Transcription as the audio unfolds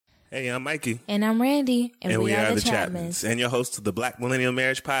Hey, I'm Mikey. And I'm Randy. And we are the Chapmans. And your host of the Black Millennial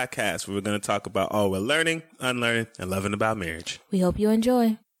Marriage Podcast, where we're going to talk about all we're learning, unlearning, and loving about marriage. We hope you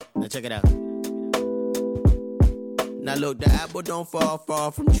enjoy. Now check it out. Now look, the apple don't fall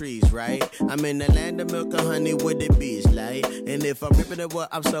far from trees, right? I'm in the land of milk and honey with the bees, like. And if I'm ripping it,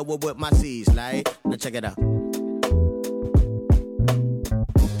 I'm so with my seeds, like. Now check it out.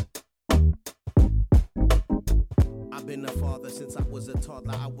 I've been a father since I was a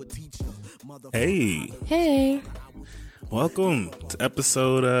toddler. I would teach the mother. Hey. Welcome to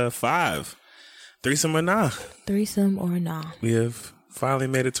episode 5. Threesome or Nah. Threesome or Nah. We have finally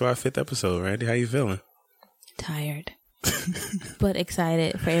made it to our 5th episode, Randy. How you feeling? Tired. But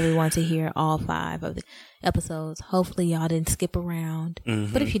excited for everyone to hear all 5 of the episodes. Hopefully y'all didn't skip around.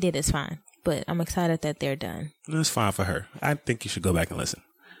 Mm-hmm. But if you did, it's fine. But I'm excited that they're done. It's fine for her. I think you should go back and listen.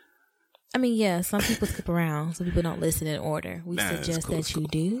 I mean, yeah, some people skip around. Some people don't listen in order. We suggest cool, that you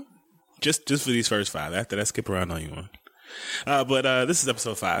do. Just for these first 5. After that, skip around on you one. But this is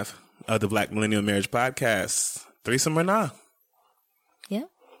episode 5 of the Black Millennial Marriage Podcast. Threesome or Nah. Yeah.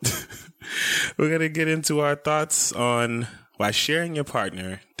 We're going to get into our thoughts on why sharing your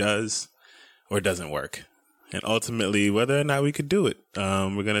partner does or doesn't work. And ultimately, whether or not we could do it.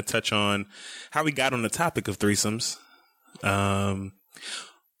 We're going to touch on how we got on the topic of threesomes.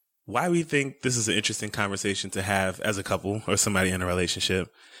 Why we think this is an interesting conversation to have as a couple or somebody in a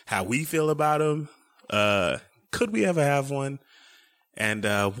relationship. How we feel about them. Could we ever have one? And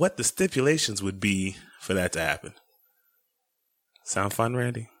what the stipulations would be for that to happen. Sound fun,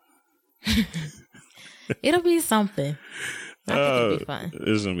 Randy? It'll be something. I think it'll be fun. This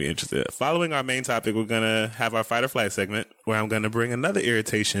is going to be interesting. Following our main topic, we're going to have our fight or flight segment where I'm going to bring another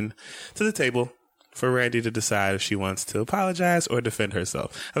irritation to the table for Randy to decide if she wants to apologize or defend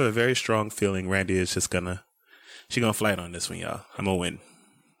herself. I have a very strong feeling Randy is just she's going to flight on this one, y'all. I'm going to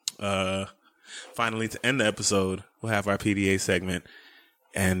win. Finally, to end the episode, we'll have our PDA segment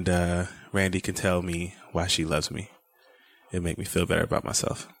and Randy can tell me why she loves me. It'll make me feel better about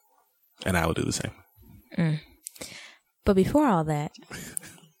myself. And I will do the same. But before all that,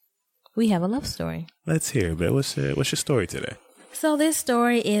 we have a love story. Let's hear it. What's your story today? So this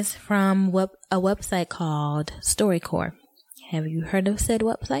story is from a website called StoryCorps. Have you heard of said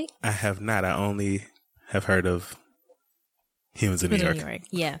website? I have not. I only have heard of Humans in New York.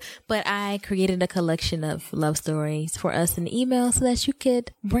 Yeah. But I created a collection of love stories for us in email so that you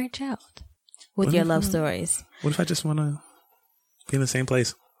could branch out with your love stories. What if I just want to be in the same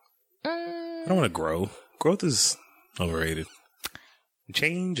place? I don't want to grow. Growth is overrated.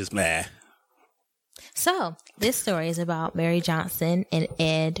 Change is meh. So, this story is about Mary Johnson and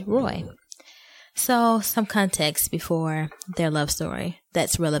Ed Roy. So, some context before their love story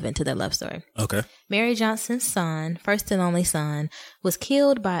that's relevant to their love story. Okay. Mary Johnson's son, first and only son, was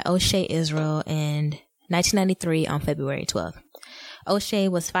killed by O'Shea Israel in 1993 on February 12th. O'Shea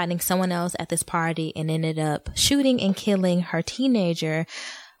was fighting someone else at this party and ended up shooting and killing her teenager,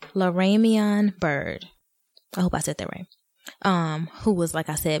 Laramion Byrd. I hope I said that right. Who was, like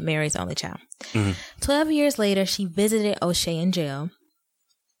I said, Mary's only child. 12 years later, she visited O'Shea in jail.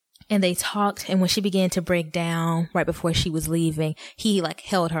 And they talked. And when she began to break down right before she was leaving, he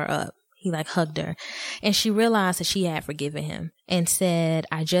held her up. He hugged her. And she realized that she had forgiven him and said,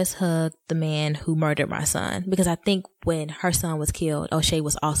 I just hugged the man who murdered my son. Because I think when her son was killed, O'Shea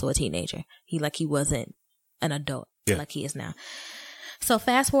was also a teenager. He wasn't an adult like he is now. So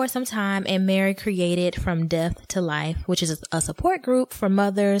fast forward some time and Mary created From Death to Life, which is a support group for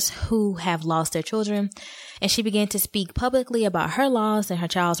mothers who have lost their children. And she began to speak publicly about her loss and her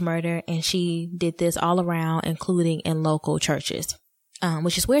child's murder. And she did this all around, including in local churches,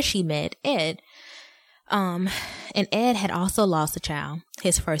 which is where she met Ed. And Ed had also lost a child,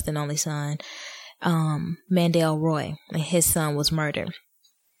 his first and only son, Mandel Roy, and his son was murdered.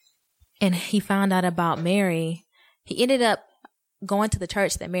 And he found out about Mary. He ended up going to the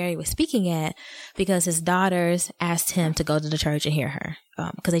church that Mary was speaking at because his daughters asked him to go to the church and hear her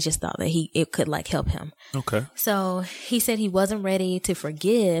because they just thought that it could help him. Okay. So he said he wasn't ready to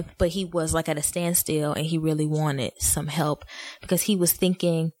forgive, but he was at a standstill and he really wanted some help because he was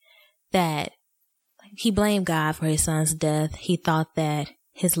thinking that he blamed God for his son's death. He thought that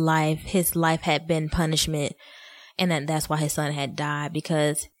his life had been punishment and that's why his son had died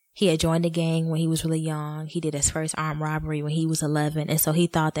because he had joined a gang when he was really young. He did his first armed robbery when he was 11. And so he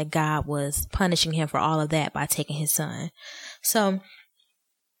thought that God was punishing him for all of that by taking his son. So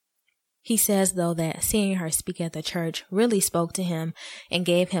he says, though, that seeing her speak at the church really spoke to him and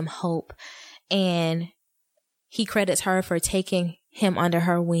gave him hope. And he credits her for taking him under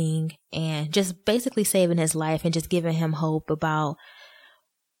her wing and just basically saving his life and just giving him hope about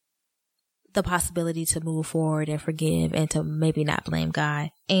the possibility to move forward and forgive and to maybe not blame God.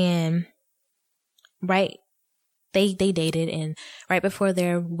 And they dated, and right before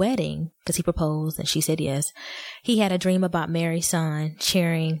their wedding, because he proposed and she said yes, he had a dream about Mary's son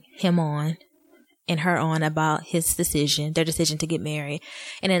cheering him on and her on about their decision to get married.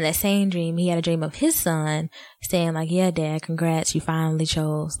 And in that same dream, he had a dream of his son saying like, yeah, Dad, congrats, you finally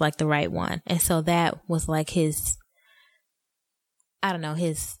chose like the right one. And so that was like his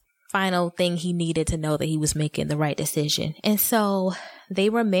final thing he needed to know that he was making the right decision. And so they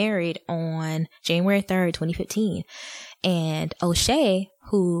were married on January 3rd, 2015. And O'Shea,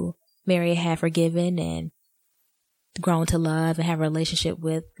 who Mary had forgiven and grown to love and have a relationship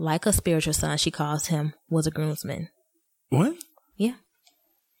with, like a spiritual son, she calls him, was a groomsman. What? Yeah.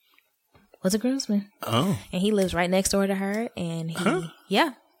 Was a groomsman. Oh. And he lives right next door to her. And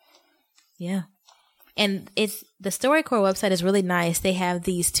yeah. And the StoryCorps website is really nice. They have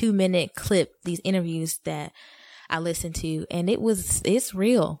these 2-minute these interviews that I listened to, and it's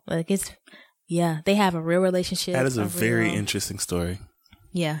real. Like they have a real relationship. That is a very interesting story.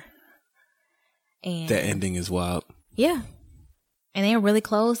 Yeah. And that ending is wild. Yeah. And they're really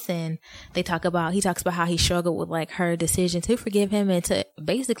close, and he talks about how he struggled with like her decision to forgive him and to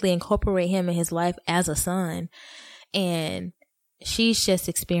basically incorporate him in his life as a son. And she's just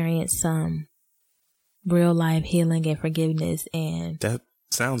experienced some real life healing and forgiveness. And that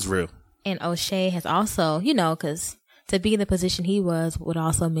sounds real. And O'Shea has also, because to be in the position he was would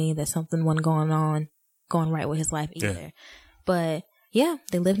also mean that something wasn't going right with his life either. Yeah. But yeah,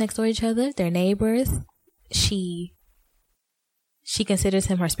 they live next door to each other. They're neighbors. She considers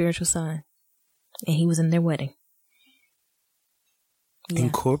him her spiritual son, and he was in their wedding. Yeah.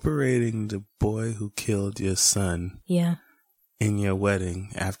 Incorporating the boy who killed your son in your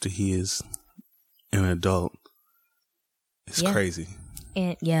wedding after he is an adult is crazy.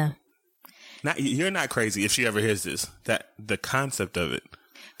 And you're not crazy if she ever hears this. That the concept of it,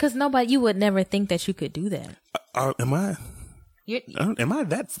 because you would never think that you could do that. Am I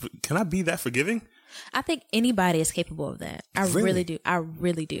that? Can I be that forgiving? I think anybody is capable of that. I really do. I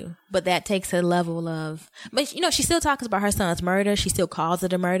really do. But that takes a level of, but she still talks about her son's murder. She still calls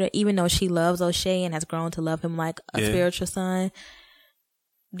it a murder, even though she loves O'Shea and has grown to love him like a spiritual son.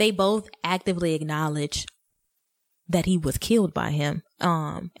 They both actively acknowledge that he was killed by him.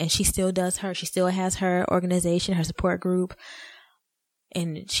 And she still she still has her organization, her support group.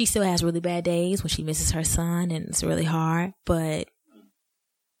 And she still has really bad days when she misses her son, and it's really hard. But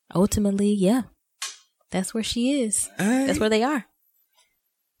ultimately, that's where she is. That's where they are.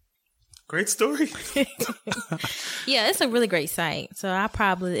 Great story. Yeah, it's a really great site. So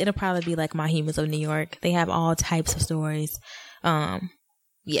it'll probably be like My Humans of New York. They have all types of stories.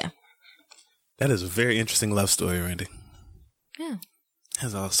 Yeah. That is a very interesting love story, Randy. Yeah.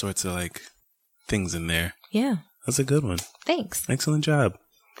 Has all sorts of like things in there. Yeah. That's a good one. Thanks. Excellent job.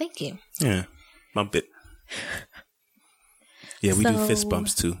 Thank you. Yeah. Bump it. Yeah, we do fist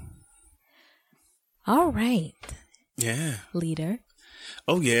bumps too. All right. Yeah. Leader.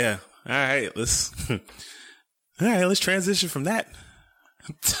 Oh yeah. All right. Let's transition from that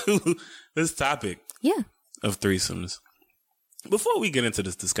to this topic. Yeah. Of threesomes. Before we get into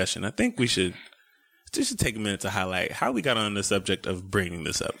this discussion, I think we should take a minute to highlight how we got on the subject of bringing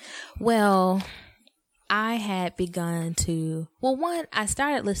this up. Well, I had begun to, I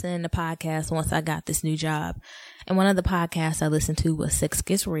started listening to podcasts once I got this new job. And one of the podcasts I listened to was Sex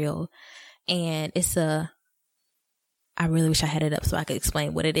Gets Real. And I really wish I had it up so I could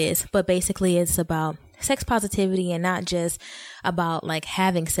explain what it is. But basically it's about sex positivity, and not just about like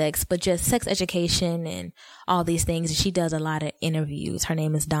having sex, but just sex education and all these things. And she does a lot of interviews. Her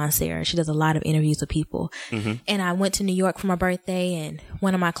name is Dawn Sarah. She does a lot of interviews with people. Mm-hmm. And I went to New York for my birthday, and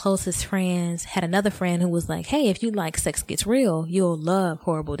one of my closest friends had another friend who was like, hey, if you like Sex Gets Real, you'll love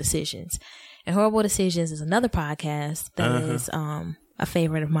Horrible Decisions. And Horrible Decisions is another podcast that is a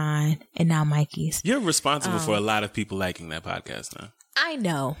favorite of mine, and now Mikey's. You're responsible for a lot of people liking that podcast now. I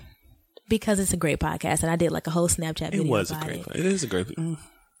know, because it's a great podcast, and I did like a whole Snapchat video. It is a great.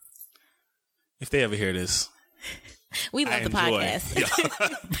 If they ever hear this, we love the podcast.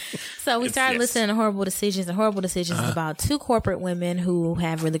 So we started listening to Horrible Decisions, and Horrible Decisions is about two corporate women who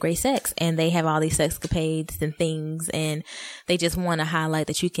have really great sex, and they have all these sexcapades and things, and they just want to highlight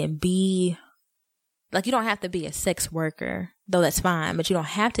that you can be, like, you don't have to be a sex worker, though that's fine, but you don't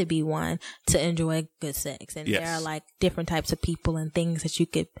have to be one to enjoy good sex. And there are like different types of people and things that you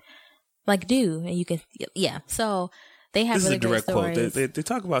could like do, and you can, So they have really great stories. This is a direct quote. They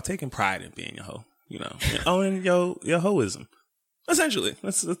talk about taking pride in being a hoe, and owning your hoism. Essentially,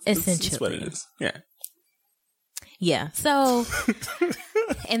 that's what it is. Yeah. Yeah. So,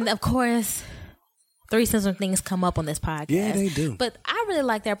 and of course, threesomes and things come up on this podcast. Yeah, they do. But I really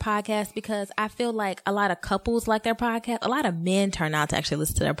like their podcast because I feel like a lot of couples like their podcast. A lot of men turn out to actually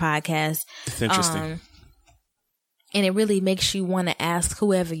listen to their podcast. It's interesting. And it really makes you want to ask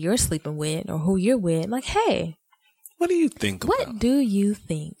whoever you're sleeping with or who you're with, like, hey, what do you think what about? do you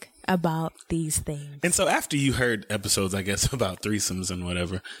think about these things? And so after you heard episodes, I guess, about threesomes and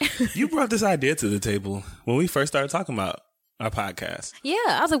whatever, you brought this idea to the table when we first started talking about our podcast. Yeah.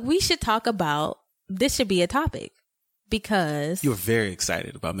 I was like, we should talk about, this should be a topic because. You were very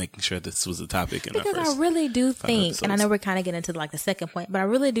excited about making sure this was a topic in our Because first I really do think, episodes. and I know we're kind of getting into like the second point, but I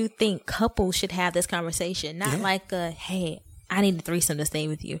really do think couples should have this conversation. Not like hey, I need a threesome to stay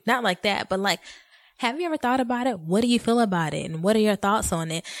with you. Not like that, but like, have you ever thought about it? What do you feel about it? And what are your thoughts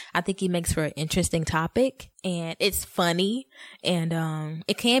on it? I think it makes for an interesting topic, and it's funny, and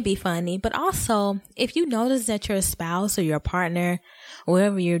it can be funny. But also, if you notice that your spouse or your partner, or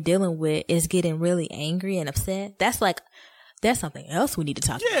whoever you're dealing with, is getting really angry and upset, that's something else we need to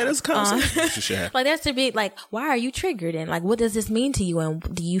talk about. Yeah, that's a conversation you should have. Like, that's to be like, why are you triggered? And like, what does this mean to you? And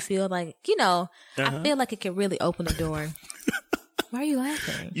do you feel like, I feel like it could really open the door. Why are you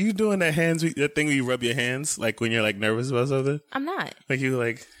laughing? You doing that that thing where you rub your hands, like when you're like nervous about something? I'm not. Like you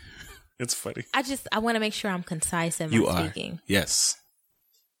like, it's funny. I want to make sure I'm concise in my speaking. Yes.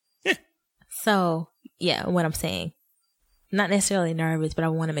 So, yeah, what I'm saying. Not necessarily nervous, but I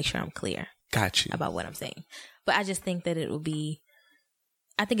want to make sure I'm clear. Got you. About what I'm saying. But I just think that it will be,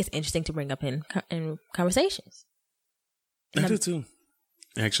 I think it's interesting to bring up in conversations. I do too.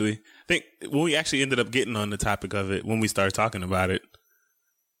 Actually, I think when we actually ended up getting on the topic of it, when we started talking about it,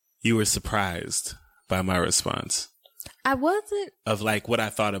 you were surprised by my response. I wasn't. Of like what I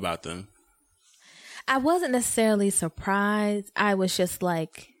thought about them. I wasn't necessarily surprised. I was just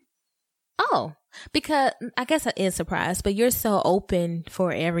like, oh, because I guess I is surprised, but you're so open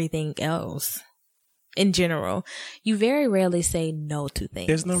for everything else. In general, you very rarely say no to things.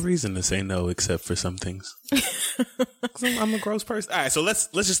 There's no reason to say no except for some things. I'm a gross person. All right, so let's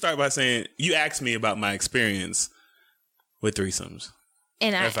just start by saying you asked me about my experience with threesomes,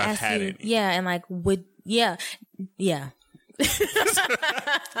 and I if I've asked had you, any. yeah, and like yeah.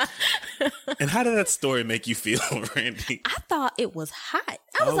 And how did that story make you feel, Randy? I thought it was hot.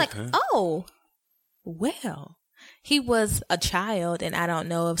 I was like, oh, well. He was a child, and I don't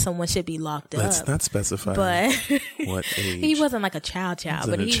know if someone should be locked up. Let's not specify but what age. He wasn't like a child,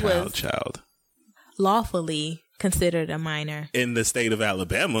 but he was lawfully considered a minor in the state of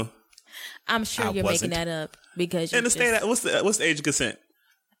Alabama. I'm sure you're making that up because in the state. What's the age of consent?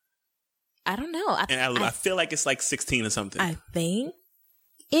 I don't know. In Alabama, I feel like it's like 16 or something. I think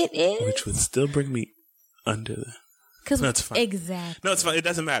it is, which would still bring me under the. Because that's fine. Exactly. No, it's fine. It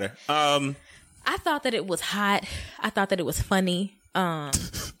doesn't matter. I thought that it was hot. I thought that it was funny.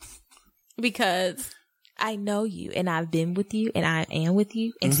 Because I know you and I've been with you and I am with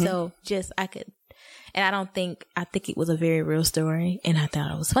you. And so I think it was a very real story and I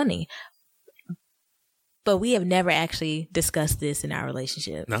thought it was funny. But we have never actually discussed this in our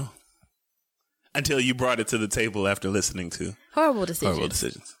relationship. No. Until you brought it to the table after listening to Horrible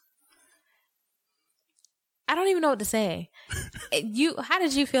Decisions. I don't even know what to say. How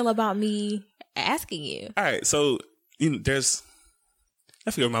did you feel about me asking you? All right, so I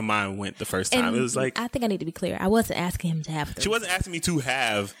forget where my mind went the first time. And it was like, I think I need to be clear. I wasn't asking him to have threesomes. She wasn't asking me to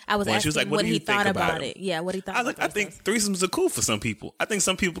have. I was asking she was like, what do he you think thought about it? Yeah, what he thought. I was like, I think threesomes are cool for some people. I think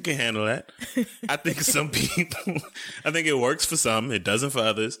some people can handle that. I think some people. I think it works for some. It doesn't for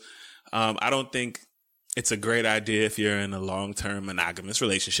others. I don't think it's a great idea if you're in a long-term monogamous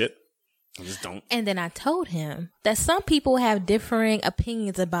relationship. I just don't. And then I told him that some people have differing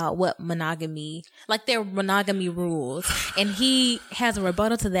opinions about what monogamy, like their monogamy rules. And he has a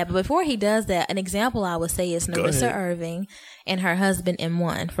rebuttal to that. But before he does that, an example I would say is Narissa Irving and her husband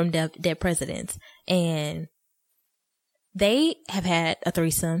M1 from Dead Presidents. And they have had a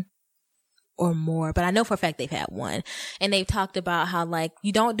threesome or more, but I know for a fact they've had one. And they've talked about how, like,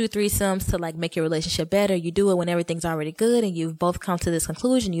 you don't do threesomes to, like, make your relationship better. You do it when everything's already good and you've both come to this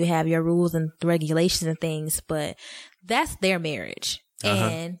conclusion. You have your rules and regulations and things, but that's their marriage.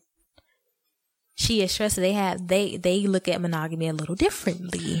 And she has stressed that they look at monogamy a little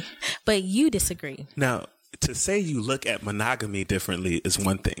differently, but you disagree. Now, to say you look at monogamy differently is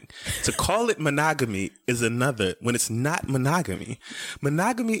one thing. To call it monogamy is another when it's not monogamy.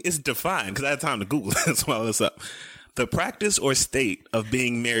 Monogamy is defined, because I had time to Google this while it's up. The practice or state of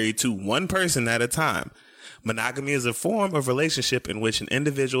being married to one person at a time. Monogamy is a form of relationship in which an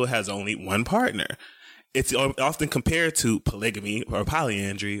individual has only one partner. It's often compared to polygamy or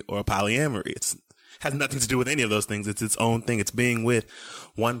polyandry or polyamory. has nothing to do with any of those things. It's its own thing. It's being with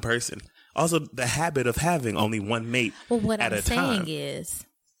one person. Also, the habit of having only one mate well, what at I'm a time. saying is,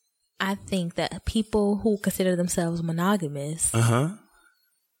 I think that people who consider themselves monogamous, I'm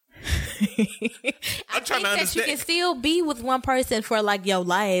I trying think to that understand. you can still be with one person for like your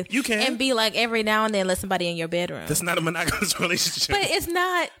life. You can. and be like every now and then let somebody in your bedroom. That's not a monogamous relationship. But it's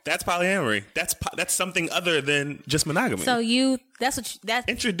not. That's polyamory. That's something other than just monogamy. So that's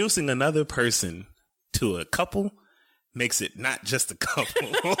Introducing another person to a couple makes it not just a couple.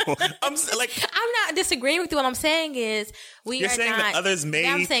 I'm not disagreeing with you. What I'm saying is you're saying that others may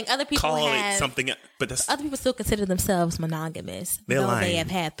I'm saying other people call have it something, but that's other people still consider themselves monogamous. They're though lying. they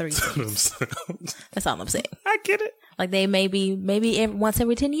have had threesomes. That's all I'm saying. I get it. Like they maybe once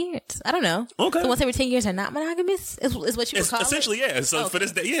every 10 years. I don't know. Okay. So once every 10 years are not monogamous is what you would call Essentially, it? yeah. So for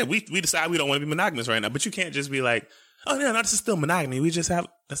this day, yeah, we decide we don't want to be monogamous right now, but you can't just be like, oh no, this is still monogamy. We just have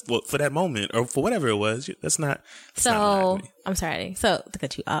for that moment or for whatever it was. That's not. So not monogamy. I'm sorry. So to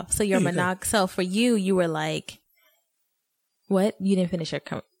cut you off. So you're So for you were like, what? You didn't finish your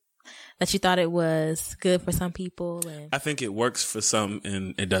that you thought it was good for some people. And I think it works for some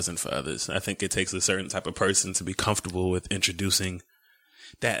and it doesn't for others. I think it takes a certain type of person to be comfortable with introducing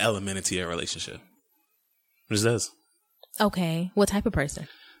that element into your relationship. Which does. Okay. What type of person?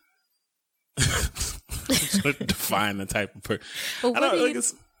 Define the type of person. Well, I don't know.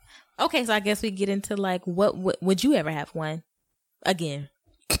 Okay, so I guess we get into like, what would you ever have one again?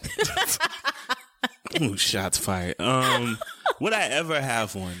 Ooh, shots fired. Would I ever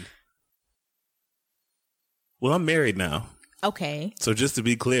have one? Well, I'm married now. Okay. So just to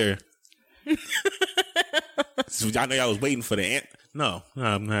be clear, so I know I was waiting for the answer. No,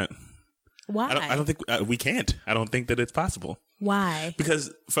 I'm not. Why? I don't think we can't. I don't think that it's possible. Why?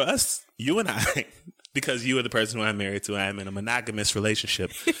 Because for us, you and I, because you are the person who I'm married to, I am in a monogamous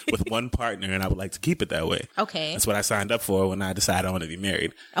relationship with one partner, and I would like to keep it that way. Okay. That's what I signed up for when I decided I want to be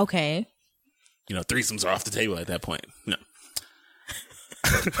married. Okay. You know, threesomes are off the table at that point. No.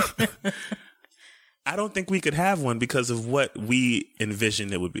 I don't think we could have one because of what we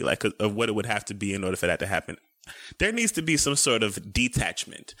envision it would be like, of what it would have to be in order for that to happen. There needs to be some sort of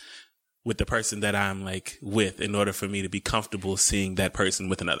detachment with the person that I'm like with in order for me to be comfortable seeing that person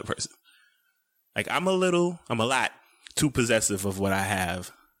with another person. Like I'm a lot too possessive of what I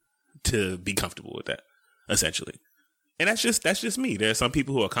have to be comfortable with that, essentially. And that's just me. There are some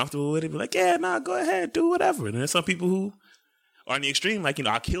people who are comfortable with it, be like, yeah, nah, go ahead, do whatever. And there's some people who are on the extreme, like,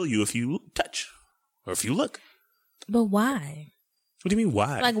 I'll kill you if you touch or if you look. But why? What do you mean,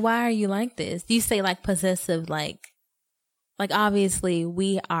 why? Like, why are you like this? Do you say like possessive, like obviously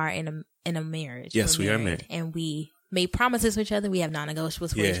we are in a marriage. Yes, we are married. And we made promises to each other. We have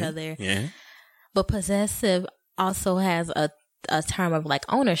non-negotiables for each other. Yeah. But possessive also has a term of like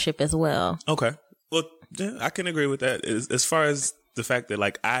ownership as well. Okay. Well, yeah, I can agree with that. As far as the fact that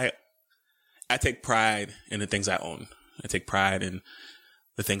like I take pride in the things I own. I take pride in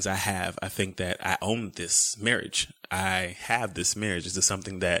the things I have. I think that I own this marriage. I have this marriage. This is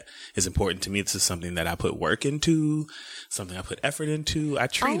something that is important to me. This is something that I put work into, something I put effort into. I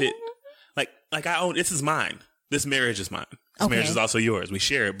treat it like I own. This is mine. This marriage is mine. This marriage is also yours. We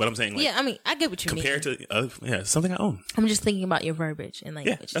share it. But I'm saying, like, yeah, I mean, I get what you mean. Compared to, something I own. I'm just thinking about your verbiage and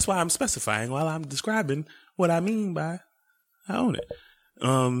language. Yeah, that's why I'm specifying while I'm describing what I mean by I own it.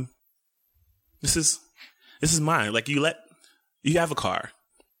 This is mine. Like you have a car,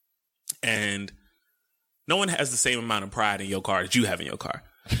 and no one has the same amount of pride in your car that you have in your car.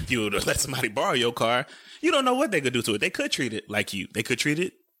 If you would let somebody borrow your car, you don't know what they could do to it. They could treat it like you. They could treat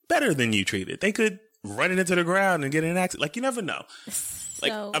it better than you treat it. They could run it into the ground and get in an accident. Like, you never know.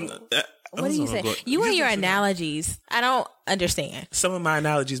 Like, so, what do you say? You and your analogies, I don't understand. Some of my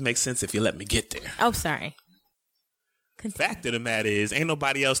analogies make sense if you let me get there. Oh, sorry. Fact of the matter is, ain't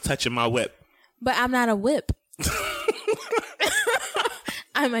nobody else touching my whip. But I'm not a whip.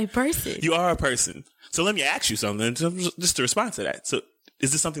 I'm a person. You are a person. So let me ask you something just to respond to that. So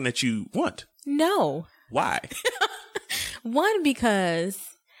is this something that you want? No. Why? One, because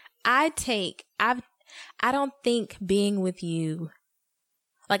I don't think being with you,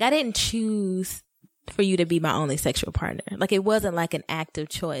 like I didn't choose for you to be my only sexual partner. Like it wasn't like an active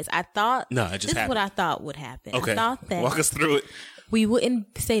choice. I thought, no, it just this happened. is what I thought would happen. Okay. I thought that walk us through it. We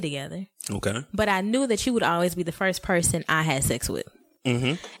wouldn't stay together. Okay. But I knew that you would always be the first person I had sex with.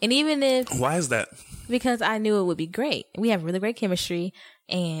 Mm-hmm. And even if... Why is that? Because I knew it would be great. We have really great chemistry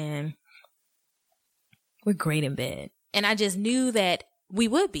and we're great in bed. And I just knew that we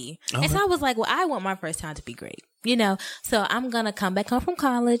would be. Okay. And so I was like, well, I want my first time to be great. You know? So I'm going to come back home from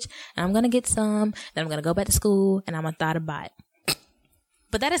college and I'm going to get some. Then I'm going to go back to school and I'm going to thought about it.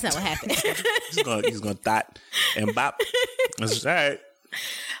 But that is not what happened. He's gonna thought and bop. That's right.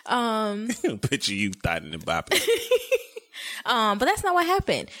 Picture you thotting and bopping. But that's not what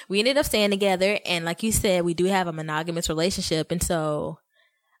happened. We ended up staying together, and like you said, we do have a monogamous relationship, and so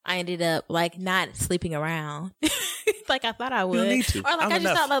I ended up like not sleeping around like I thought I would, need to. or like I'm I just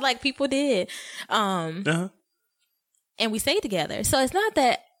enough. thought like people did. And we stayed together, so it's not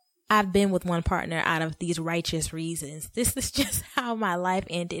that I've been with one partner out of these righteous reasons. This is just how my life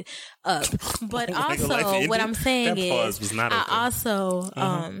ended up. But also, what I'm saying is, I also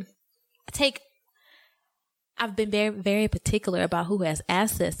I've been very, very particular about who has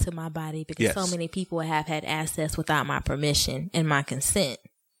access to my body because so many people have had access without my permission and my consent.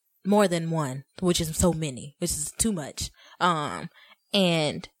 More than one, which is so many, which is too much.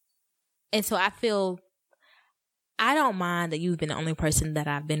 And so I feel, I don't mind that you've been the only person that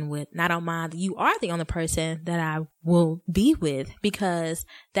I've been with. And I don't mind that you are the only person that I will be with because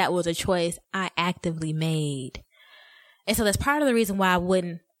that was a choice I actively made. And so that's part of the reason why I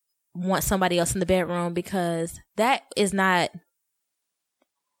wouldn't want somebody else in the bedroom, because that is not,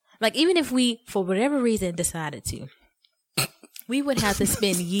 like, even if we, for whatever reason, decided to, we would have to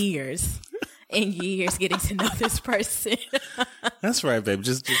spend years and years getting to know this person. That's right, babe.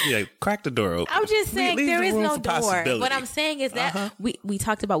 Just crack the door open. I'm just saying there is no door. What I'm saying is that we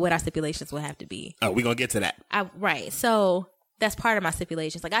talked about what our stipulations will have to be. Oh, we're going to get to that. Right. So that's part of my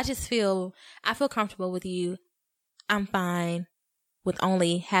stipulations. Like, I feel comfortable with you. I'm fine with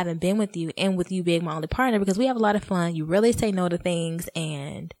only having been with you and with you being my only partner because we have a lot of fun. You really say no to things,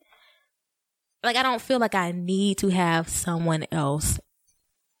 and like, I don't feel like I need to have someone else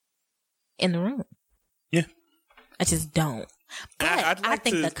in the room. Yeah. I just don't. But I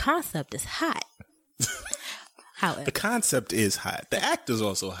think the concept is hot. However, the concept is hot. The act is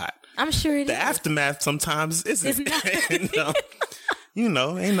also hot. I'm sure it is. The aftermath sometimes isn't. It's not. You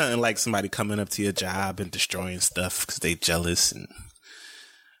know, ain't nothing like somebody coming up to your job and destroying stuff because they jealous and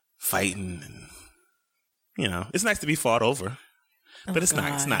fighting. And, you know, it's nice to be fought over. But it's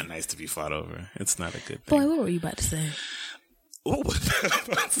not. It's not nice to be fought over. It's not a good thing. Boy, what were you about to say? What was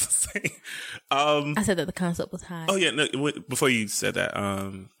I about to say? I said that the concept was high. Oh yeah, no. Before you said that,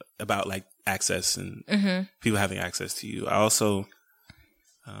 about like access and people having access to you, I also,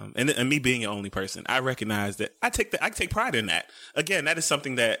 and me being your only person, I recognize that I take pride in that. Again, that is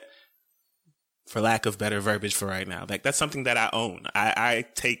something that, for lack of better verbiage for right now, like that's something that I own. I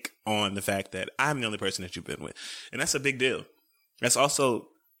take on the fact that I'm the only person that you've been with, and that's a big deal. That's also,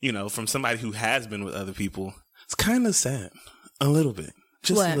 you know, from somebody who has been with other people, it's kind of sad. A little bit.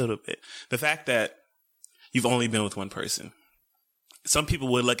 Just a little bit. The fact that you've only been with one person. Some people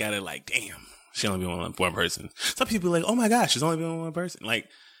would look at it like, damn, she only been with one person. Some people are like, oh my gosh, she's only been with one person. Like,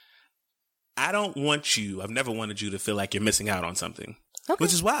 I don't want you, I've never wanted you to feel like you're missing out on something. Okay.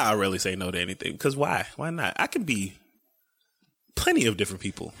 Which is why I rarely say no to anything. Because why? Why not? I can be plenty of different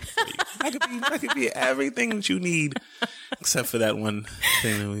people. I could be everything that you need, except for that one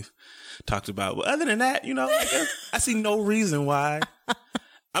thing that we've talked about. But other than that, you know, I see no reason why.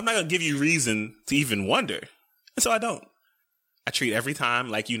 I'm not going to give you reason to even wonder. And so I don't. I treat every time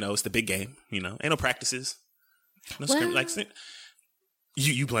like, you know, it's the big game. You know, ain't no practices. No script. Like,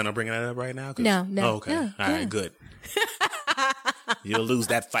 you plan on bringing that up right now? No. Oh, okay. No, all right, good. You'll lose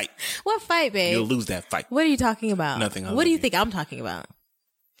that fight. What fight, babe? You'll lose that fight. What are you talking about? Nothing. What do you think I'm talking about?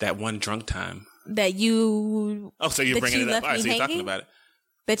 That one drunk time. That you... Oh, so you're bringing it up. All right, so you're talking about it.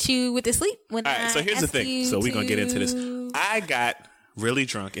 That you went to sleep when all right, so here's the thing. So we're going to get into this. I got really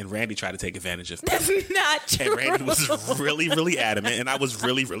drunk and Randy tried to take advantage of me. That's not true. And Randy was really, really adamant and I was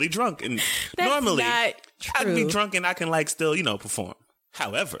really, really drunk. And normally I'd be drunk and I can like still, you know, perform.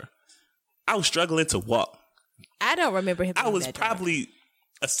 However, I was struggling to walk. I don't remember him. I was probably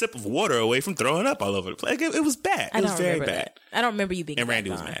a sip of water away from throwing up all over the place. It was bad. It was very bad. I don't remember you being. And Randy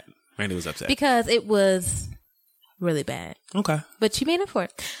was mad. Randy was upset because it was really bad. Okay, but you made up for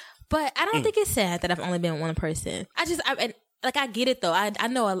it. But I don't think it's sad that I've only been with one person. I get it though. I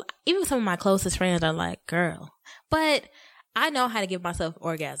know even some of my closest friends are like, "Girl," but I know how to give myself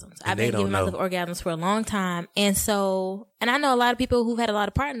orgasms. I've been giving myself orgasms for a long time. And I know a lot of people who've had a lot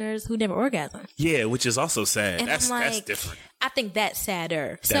of partners who never orgasm. Yeah, which is also sad. And that's different. I think that's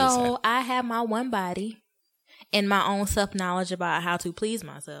sadder. So I have my one body and my own self-knowledge about how to please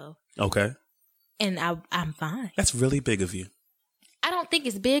myself. Okay. And I'm fine. That's really big of you. I don't think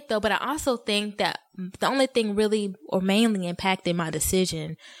it's big though, but I also think that the only thing really or mainly impacting my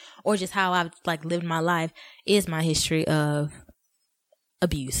decision or just how I've like lived my life is my history of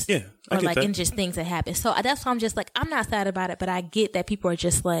abuse. Yeah. Or like and just things that happen. So that's why I'm just like, I'm not sad about it, but I get that people are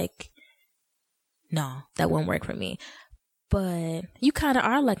just like, no, that won't work for me. But you kind of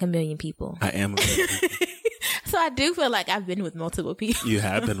are like a million people. I am a million people. So I do feel like I've been with multiple people. You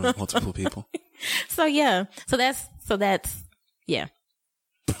have been with multiple people. So yeah. So that's yeah.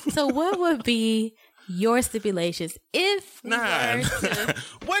 So what would be your stipulations if we were to...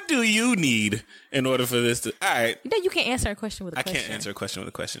 What do you need in order for this to... All right. No, you can't answer a question with a question. I can't answer a question with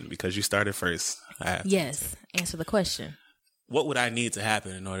a question because you started first. Yes. Answer the question. What would I need to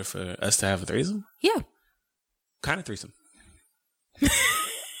happen in order for us to have a threesome? Yeah. Kind of threesome.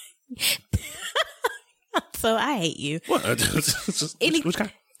 So I hate you. What? Which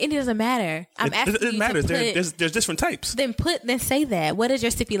kind? It doesn't matter. I'm asking you. It matters. There's different types. Then say that. What is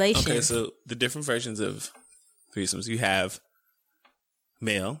your stipulation? Okay, so the different versions of threesomes, you have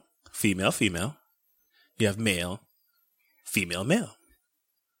male, female, female. You have male, female, male.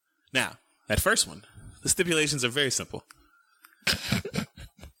 Now, that first one, the stipulations are very simple.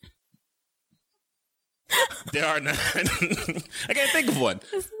 There are none. I can't think of one.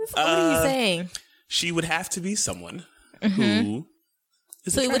 What are you saying? She would have to be someone who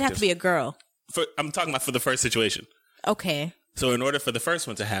is So attractive. it would have to be a girl. I'm talking about for the first situation. Okay. So in order for the first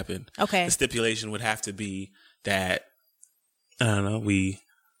one to happen, okay, the stipulation would have to be that, I don't know, we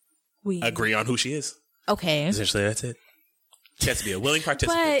agree on who she is. Okay. Essentially, that's it. She has to be a willing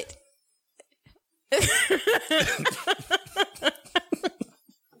participant.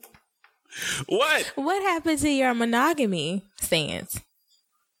 What? What happened to your monogamy stance?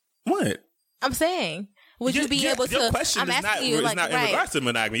 What? I'm saying, would you be able to? Your question is not in regards to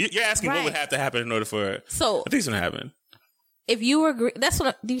monogamy. You're asking what would have to happen in order for a threesome to happen. If you agree, that's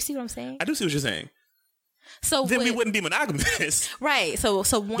what. Do you see what I'm saying? I do see what you're saying. So then we wouldn't be monogamous, right? So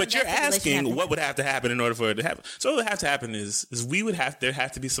one. But you're asking what would have to happen in order for it to happen. So what would have to happen is we would have there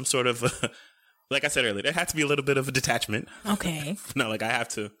have to be some sort of, like I said earlier, there had to be a little bit of a detachment. Okay. Not like I have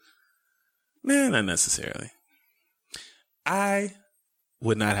to. Man, not necessarily. I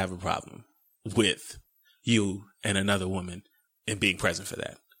would not have a problem with you and another woman and being present for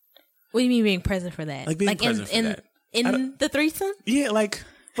that. What do you mean being present for that? Like being present for that. In the threesome? Yeah, like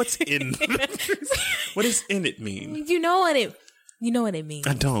what's in? What does "in it" mean? You know what it means.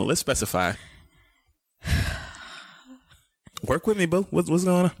 I don't. Let's specify. Work with me, boo. What's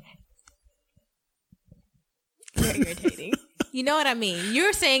going on? You're irritating. You know what I mean?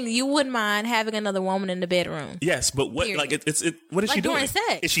 You're saying you wouldn't mind having another woman in the bedroom. Yes, but what? Period. Like what is like she doing? During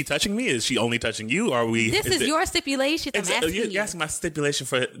sex. Is she touching me? Is she only touching you? Or are we? This is your stipulation. I'm asking you. You're asking my stipulation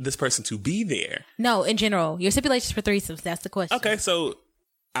for this person to be there. No, in general, your stipulations for threesomes. That's the question. Okay, so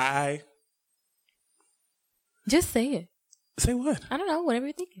I just say it. Say what? I don't know. Whatever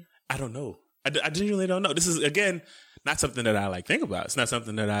you're thinking. I don't know. I genuinely don't know. This is again not something that I think about. It's not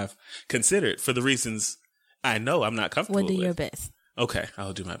something that I've considered for the reasons I know I'm not comfortable with. Well, do your best. Okay,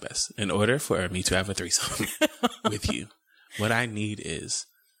 I'll do my best. In order for me to have a threesome with you, what I need is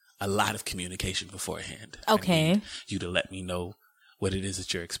a lot of communication beforehand. Okay. I need you to let me know what it is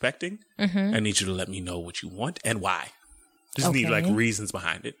that you're expecting. Mm-hmm. I need you to let me know what you want and why. Just need like reasons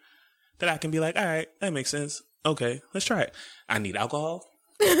behind it that I can be like, all right, that makes sense. Okay, let's try it. I need alcohol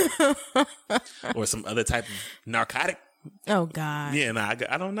or some other type of narcotic. Oh, God. Yeah,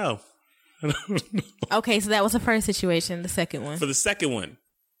 I don't know. Okay, so that was the first situation. The second one. For the second one.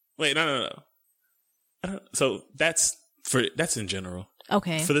 Wait, no. So that's in general.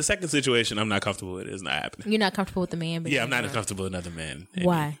 Okay. For the second situation, I'm not comfortable with it. It's not happening. You're not comfortable with the man? Yeah, I'm not comfortable with another man.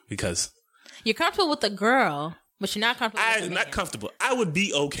 Why? Because you're comfortable with the girl, but you're not comfortable with the man. I'm not comfortable. I would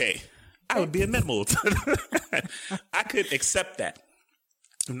be okay. I would be amenable. I could accept that.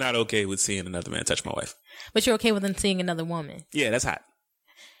 I'm not okay with seeing another man touch my wife. But you're okay with them seeing another woman? Yeah, that's hot.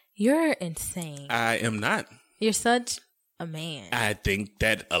 You're insane. I am not. You're such a man. I think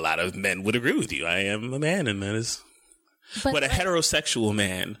that a lot of men would agree with you. I am a man, and that is what a heterosexual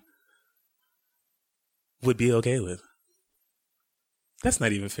man would be okay with. That's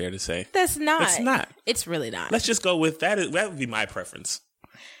not even fair to say. That's not. That's not. It's really not. Let's just go with that. That would be my preference.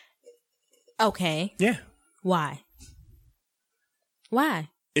 Okay. Yeah. Why?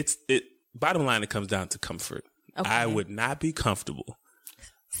 Bottom line, it comes down to comfort. Okay. I would not be comfortable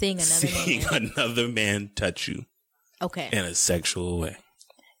seeing another man touch you. Okay. In a sexual way.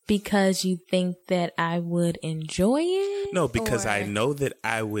 Because you think that I would enjoy it? No, because I know that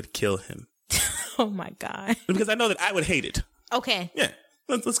I would kill him. Oh my God. Because I know that I would hate it. Okay. Yeah.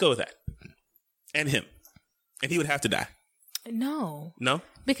 Let's go with that. And him. And he would have to die. No. No?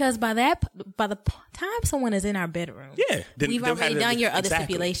 Because by the time someone is in our bedroom, yeah, we've already done your other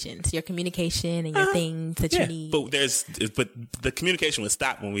stipulations, your communication and your things that you need. But the communication would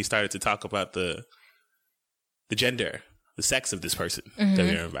stop when we started to talk about the gender, the sex of this person that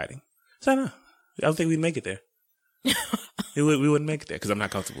we were inviting. So I don't think we'd make it there. We wouldn't make it there because I'm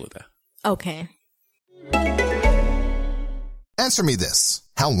not comfortable with that. Okay. Answer me this.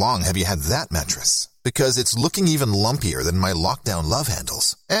 How long have you had that mattress? Because it's looking even lumpier than my lockdown love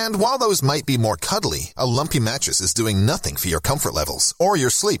handles. And while those might be more cuddly, a lumpy mattress is doing nothing for your comfort levels or your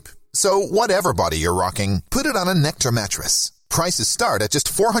sleep. So whatever body you're rocking, put it on a Nectar mattress. Prices start at just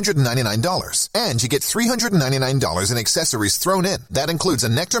 $499, and you get $399 in accessories thrown in. That includes a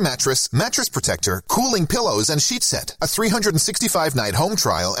Nectar mattress, mattress protector, cooling pillows, and sheet set, a 365-night home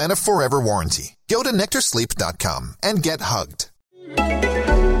trial, and a forever warranty. Go to NectarSleep.com and get hugged.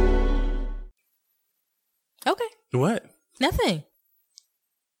 Okay. What? Nothing.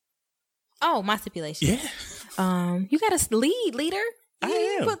 Oh, my stipulation. Yeah. You got a leader. I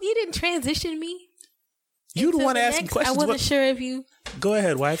am. But you didn't transition me. You the one asking questions. I wasn't sure if you. Go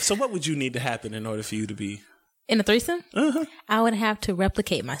ahead, wife. So what would you need to happen in order for you to be in a threesome? Uh-huh. I would have to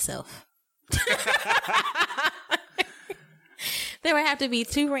replicate myself. There would have to be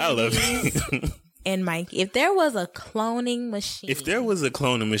 2 Randys. I love you. And Mikey. If there was a cloning machine. If there was a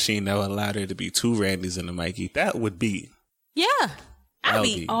cloning machine that would allow there to be 2 Randys and a Mikey, that would be. Yeah. I'd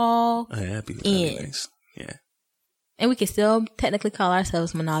be all that'd be in. Nice. Yeah. And we could still technically call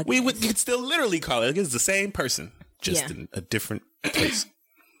ourselves monogamous. We could still literally call it. It's the same person, just in a different place.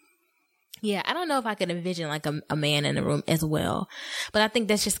 Yeah, I don't know if I could envision like a man in the room as well. But I think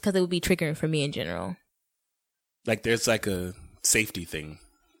that's just because it would be triggering for me in general. Like there's like a safety thing.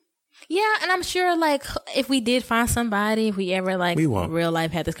 Yeah, and I'm sure like if we did find somebody, if we ever like we won't. Real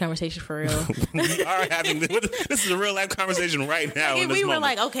life had this conversation for real. We are having this is a real life conversation right now. Like if we were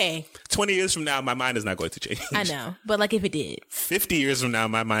like, okay. 20 years from now, my mind is not going to change. I know. But like if it did. 50 years from now,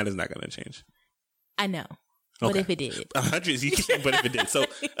 my mind is not going to change. I know. But if it did. 100, you can, but if it did. So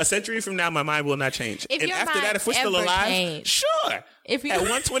a century from now, my mind will not change. If and after that, if we're still alive, sure. If you at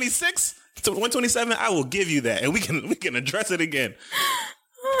 126 to 127, I will give you that. And we can address it again.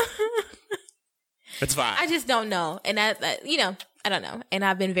 That's fine. I just don't know. And I don't know. And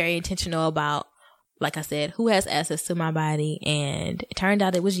I've been very intentional about, like I said, who has access to my body. And it turned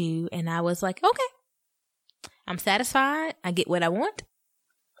out it was you. And I was like, okay, I'm satisfied. I get what I want.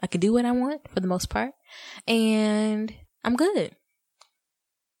 I can do what I want for the most part. And I'm good.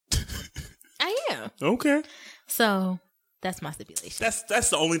 I am. Okay. So that's my stipulation. That's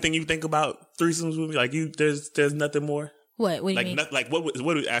the only thing you think about threesomes with me? Like there's nothing more? What do you mean? What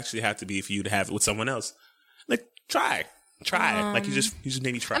would it actually have to be for you to have it with someone else? Like try it. Like you just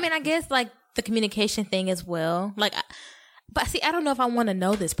maybe try. I mean, I guess like the communication thing as well. Like, but see, I don't know if I want to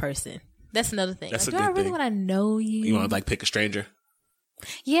know this person. That's another thing. That's like, a do good I really thing. want to know you? You want to like pick a stranger?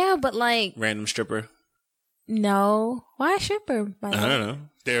 Yeah, but like random stripper. No, why a stripper? I don't know.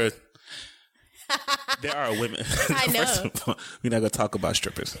 There are women. I know. First of all, we're not gonna talk about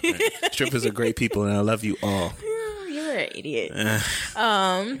strippers. Right? Strippers are great people, and I love you all. You're an idiot.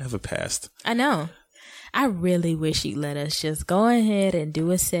 Have a past. I know. I really wish you let us just go ahead and do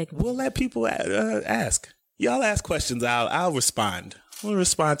a segment. We'll let people ask. Y'all ask questions. I'll respond. We'll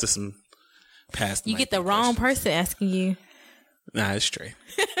respond to some past. You get the wrong person asking you. Nah, it's straight.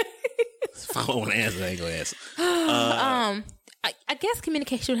 If I don't want to answer, I ain't gonna answer. I guess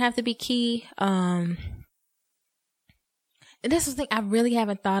communication would have to be key. And that's the thing I really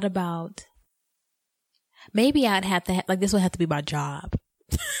haven't thought about. Maybe I'd have to this would have to be my job.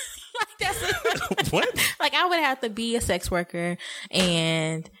 Like that's what? Like I would have to be a sex worker,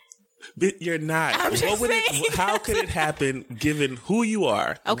 and but you're not. How could it happen given who you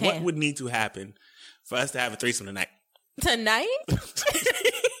are? Okay. What would need to happen for us to have a threesome tonight? Tonight?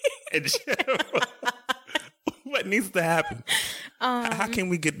 What needs to happen? How can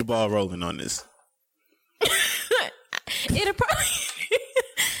we get the ball rolling on this? It'll probably.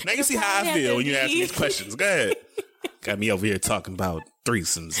 Now you see how I feel when you ask these questions. Go ahead. Got me over here talking about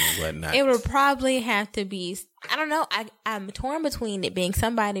threesomes and whatnot. It would probably have to be. I don't know. I'm torn between it being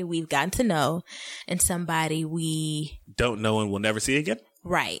somebody we've gotten to know and somebody we don't know and will never see again.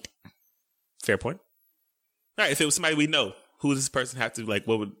 Right. Fair point. All right. If it was somebody we know, who does this person have to like?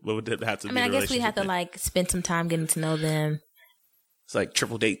 What would it have to? I mean, I guess we'd have to like spend some time getting to know them. It's like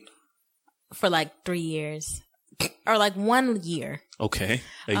triple date for like 3 years or like 1 year. Okay,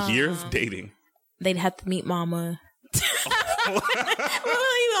 a year of dating. They'd have to meet Mama. Well,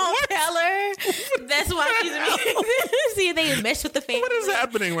 you gonna tell her? That's why she's see if they mesh with the family. What is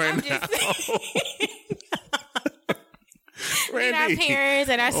happening right now? Randy, our parents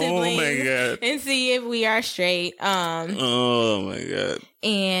and our siblings, oh my God, and see if we are straight. Oh my God.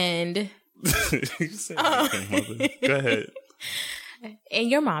 And Go ahead. And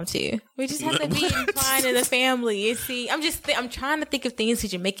your mom too. We just have to be fine in the family. You see, I'm trying to think of things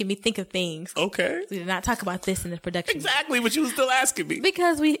because you're making me think of things. Okay. We did not talk about this in the production. Exactly, but you were still asking me.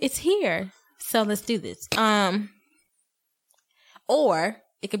 Because it's here. So let's do this. Or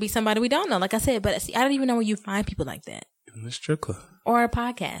it could be somebody we don't know, like I said, but see, I don't even know where you find people like that. In the strip club. Or a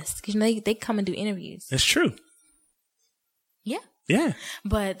podcast. Because they come and do interviews. It's true. Yeah. Yeah.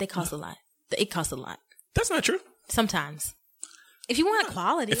 But they cost a lot. It costs a lot. That's not true. Sometimes. If you want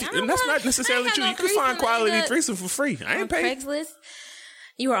quality, and that's not necessarily true. You can find quality threesome for free. I ain't paying. Craigslist.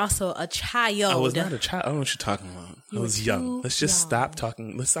 You are also a child. I was not a child. I don't know what you're talking about. I was young. Let's just stop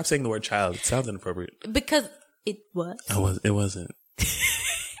talking. Let's stop saying the word child. It sounds inappropriate. Because it was. It wasn't.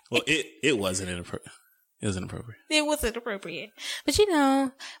 Well, it wasn't inappropriate. It was inappropriate. It was inappropriate. But you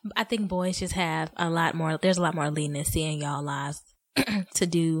know, I think boys just have there's a lot more leniency in y'all lives to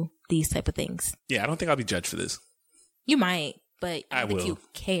do these type of things. Yeah, I don't think I'll be judged for this. You might, but I don't think will. you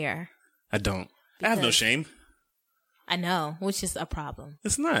care. I don't. I have no shame. I know, which is a problem.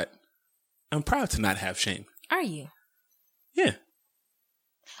 It's not. I'm proud to not have shame. Are you? Yeah.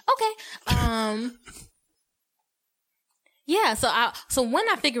 Okay. Yeah, so when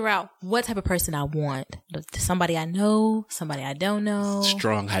I figure out what type of person I want, somebody I know, somebody I don't know.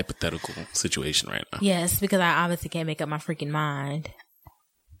 Strong hypothetical situation right now. Yes, because I obviously can't make up my freaking mind.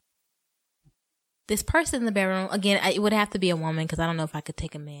 This person in the bedroom, again, it would have to be a woman because I don't know if I could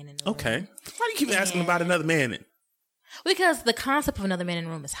take a man in the room. Okay. Why do you keep asking about another man then? Because the concept of another man in the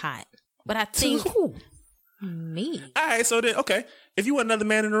room is hot. But I think... To who? Me. All right, so then, okay. If you want another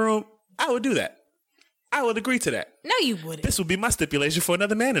man in the room, I would do that. I would agree to that. No, you wouldn't. This would be my stipulation for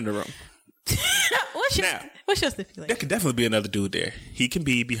another man in the room. What's your stipulation? There could definitely be another dude there. He can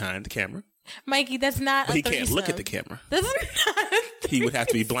be behind the camera. Mikey, that's not But a he threesome. can't look at the camera. That's not He would have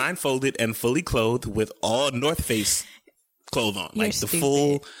to be blindfolded and fully clothed with all North Face clothes on. You're like the stupid.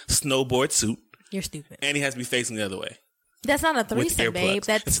 full snowboard suit. You're stupid. And he has to be facing the other way. That's not a With threesome, babe.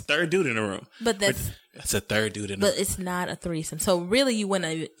 earplugs. It's a third dude in the room. But that's a third dude in the room. But it's not a threesome. So really, you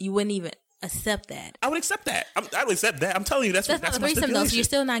wouldn't even accept that. I would accept that. I would accept that. I'm telling you, that's not a my threesome though. stipulation. So you're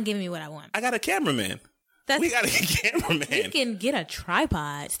still not giving me what I want. I got a cameraman. We got a cameraman. We can get a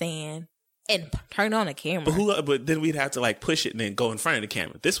tripod stand and turn on a camera. But then we'd have to like push it and then go in front of the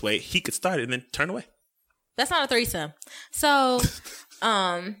camera. This way, he could start it and then turn away. That's not a threesome. So,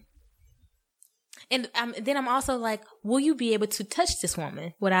 and then I'm also like, will you be able to touch this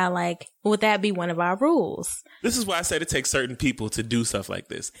woman? Would that be one of our rules? This is why I said it takes certain people to do stuff like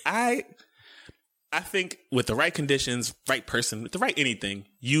this. I think with the right conditions, right person, with the right anything,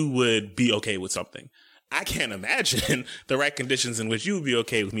 you would be okay with something. I can't imagine the right conditions in which you would be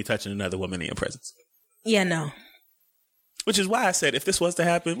okay with me touching another woman in your presence. Yeah, no. Which is why I said if this was to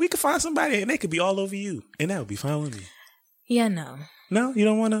happen, we could find somebody and they could be all over you. And that would be fine with me. Yeah, no. No? You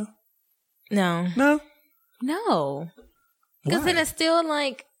don't want to? No. No? No. Because then it's still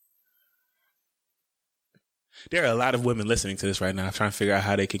like... There are a lot of women listening to this right now trying to figure out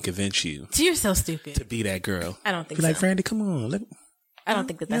how they can convince you. You're so stupid. To be that girl. I don't think be so. like, Randy, come on. I don't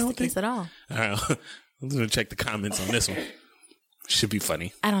think that's the case at all. All right. I'm going to check the comments on this one. Should be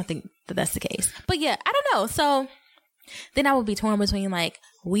funny. I don't think that's the case. But yeah, I don't know. So then I would be torn between like,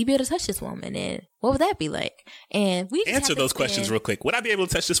 we be able to touch this woman and what would that be like? And we just answer those questions real quick. Would I be able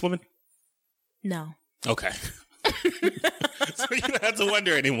to touch this woman? No. Okay. So you don't have to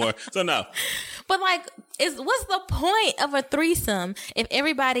wonder anymore. So no. But like, what's the point of a threesome if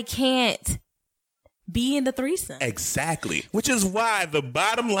everybody can't be in the threesome? Exactly. Which is why the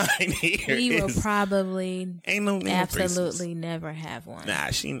bottom line here we will probably absolutely never have one. Nah,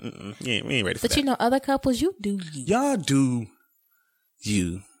 we ain't ready for that. But you know, other couples, you do you. Y'all do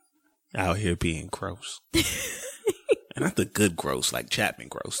you out here being gross. And not the good gross, like Chapman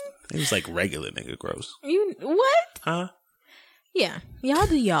gross. It was like regular nigga gross. You what? Huh? Yeah. Y'all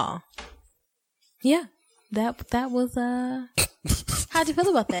do y'all. Yeah. That was how'd you feel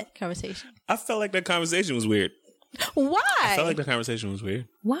about that conversation? I felt like that conversation was weird. Why? I felt like the conversation was weird.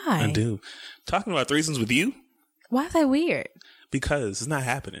 Why? I do. Talking about threesomes with you? Why is that weird? Because it's not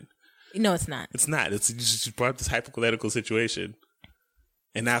happening. No, it's not. It's not. It's just brought up this hypothetical situation.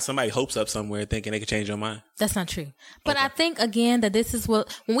 And now somebody hopes up somewhere thinking they can change your mind. That's not true. But okay. I think, again, that this is when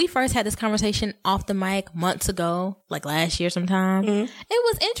we first had this conversation off the mic months ago, like last year sometime, it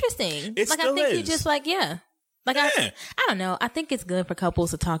was interesting. It still I think is. you just like, yeah. Like, yeah. I don't know. I think it's good for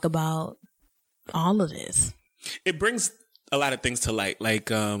couples to talk about all of this. It brings a lot of things to light. Like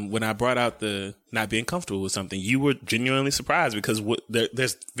when I brought out the not being comfortable with something, you were genuinely surprised because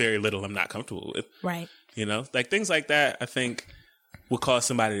there's very little I'm not comfortable with. Right. You know, like things like that, I think would cause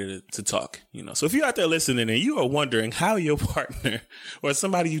somebody to talk, you know. So if you're out there listening and you are wondering how your partner or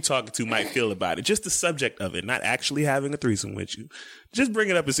somebody you talking to might feel about it, just the subject of it, not actually having a threesome with you, just bring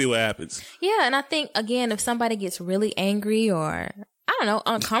it up and see what happens. Yeah, and I think, again, if somebody gets really angry or, I don't know,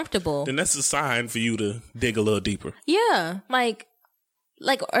 uncomfortable, then that's a sign for you to dig a little deeper. Yeah, like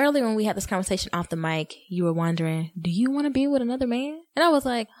earlier when we had this conversation off the mic, you were wondering, do you want to be with another man? And I was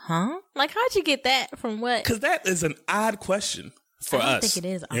like, huh? Like, how'd you get that from what? Because that is an odd question. For us. I don't think it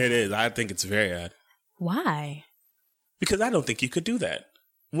is odd. It is. I think it's very odd. Why? Because I don't think you could do that.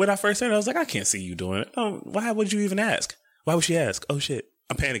 When I first heard it, I was like, I can't see you doing it. Oh, why would you even ask? Why would she ask? Oh, shit.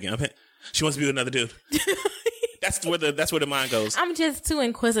 I'm panicking. She wants to be with another dude. That's where the mind goes. I'm just too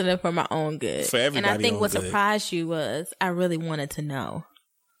inquisitive for my own good. For everybody's And I think what good. surprised you was I really wanted to know.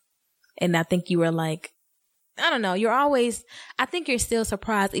 And I think you were like, I don't know. I think you're still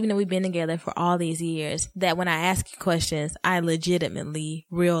surprised, even though we've been together for all these years, that when I ask you questions, I legitimately,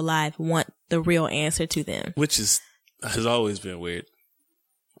 real life, want the real answer to them. Which has always been weird.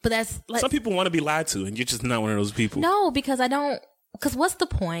 But that's like, some people want to be lied to, and you're just not one of those people. No, because because what's the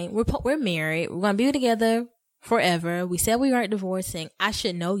point? We're married. We're going to be together forever. We said we weren't divorcing. I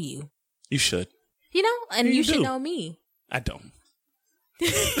should know you. You should. You know? And you should do. know me. I don't.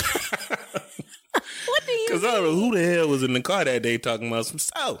 What do you Because I don't know who the hell was in the car that day talking about what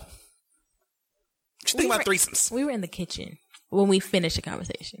you think about threesomes? We were in the kitchen when we finished the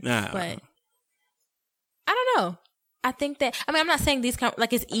conversation. Nah. But I don't know. I think that, I'm not saying these,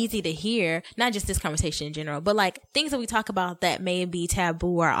 like, it's easy to hear, not just this conversation in general, but like things that we talk about that may be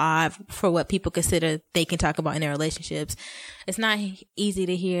taboo or odd for what people consider they can talk about in their relationships. It's not easy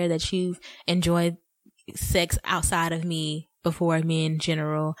to hear that you've enjoyed sex outside of me before me in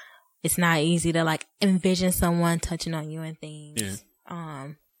general. It's not easy to like envision someone touching on you and things. Yeah.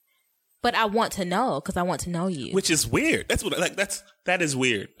 But I want to know because I want to know you. Which is weird. That is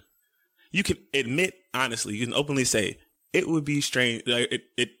weird. You can admit, honestly, you can openly say, it would be strange.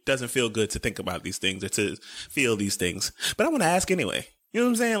 It doesn't feel good to think about these things or to feel these things. But I want to ask anyway. You know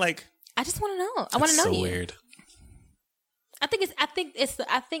what I'm saying? Like, I just want to know. I want to know so you. Weird. I think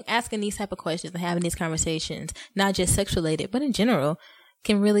asking these type of questions and having these conversations, not just sex related, but in general,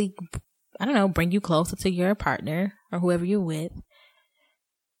 can really, I don't know, bring you closer to your partner or whoever you're with,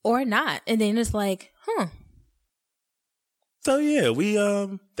 or not. And then it's like, So yeah, we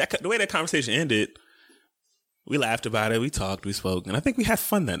the way that conversation ended, we laughed about it, we talked, we spoke, and I think we had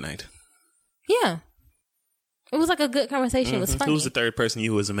fun that night. Yeah, it was like a good conversation. It was funny. Who was the third person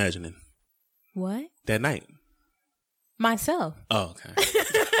you was imagining? What? That night? Myself. Oh, okay.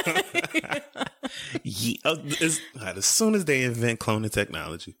 Yeah, as soon as they invent cloning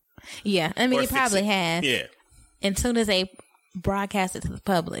technology. Yeah, I mean, Or they probably have. Yeah. And as soon as they broadcast it to the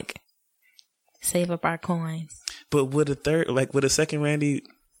public, save up our coins. But would a second Randy,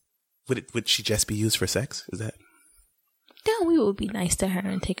 would she just be used for sex? Is that? No, we would be nice to her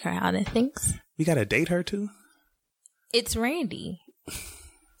and take her out and things. We gotta date her too? It's Randy.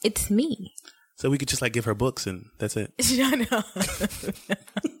 It's me. So we could just like give her books and that's it. I know.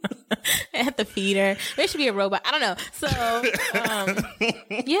 I have to feed her. There should be a robot. I don't know. So,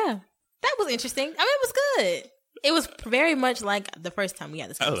 yeah, that was interesting. I mean, it was good. It was very much like the first time we had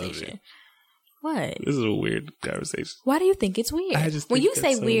this conversation. What? This is a weird conversation. Why do you think it's weird? I just when think you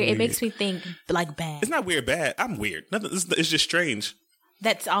say so weird, it weird. makes me think like bad. It's not weird, bad. I'm weird. Nothing. It's just strange.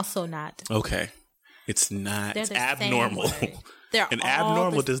 That's also not. Okay. It's not. They're It's the same abnormal. word. They're And all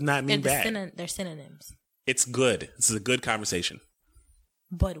abnormal does not mean bad. They're synonyms. It's good. This is a good conversation.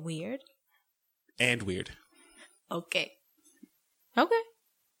 But weird? And weird. Okay.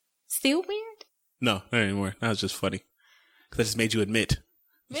 Still weird? No, not anymore. That was just funny. Because I just made you admit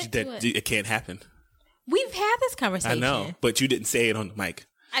Admit that to it can't happen. We've had this conversation. I know, but you didn't say it on the mic.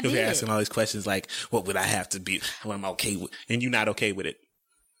 I You were did. asking all these questions like, what would I have to be? What am I okay with? And you're not okay with it.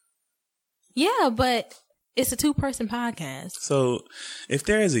 Yeah, but it's a 2-person podcast. So if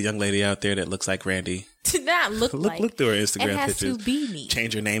there is a young lady out there that looks like Randy, To not look like. look through her It Instagram has pictures. to be me.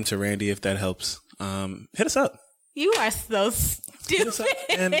 Change your name to Randy if that helps. Hit us up. You are so Hit us up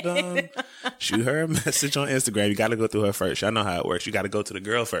stupid. and shoot her a message on Instagram. You got to go through her first. I know how it works. You got to go to the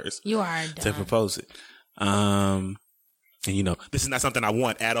girl first You are to dumb. propose it. And you know, this is not something I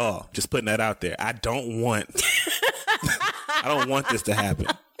want at all. Just putting that out there. I don't want this to happen.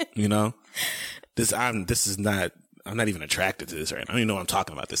 You know, I'm not even attracted to this right now. I don't even know what I'm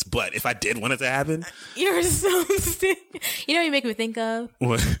talking about this. But if I did want it to happen, You're so stupid. You know what you make me think of?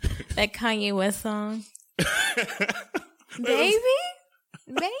 what? That Kanye West song. Baby?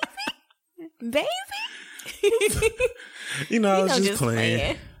 You know, I was You know, just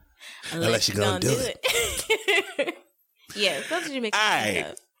playing. Unless you gonna do it. Yes, that's what you make. All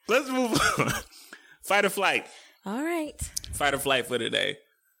right, let's move on. Fight or flight. All right. Fight or flight for today.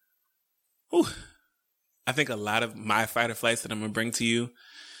 Whew. I think a lot of my fight or flights that I'm going to bring to you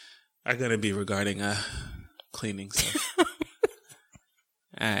are going to be regarding cleaning. So.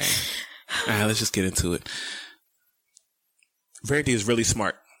 All right, let's just get into it. Verity is really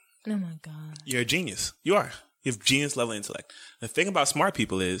smart. Oh my God. You're a genius. You are. You have genius level intellect. The thing about smart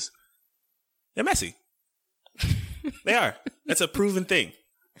people is they're messy. They are. That's a proven thing.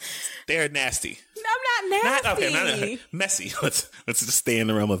 They're nasty. I'm not nasty. Not messy. Let's just stay in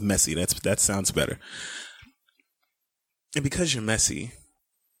the realm of messy. That sounds better. And because you're messy,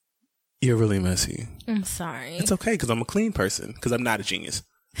 you're really messy. I'm sorry. It's okay because I'm a clean person because I'm not a genius.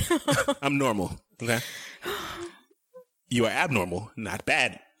 I'm normal. Okay. You are abnormal, not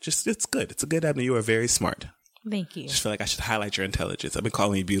bad. Just it's good. It's a good abnormal. You are very smart. Thank you. Just feel like I should highlight your intelligence. I've been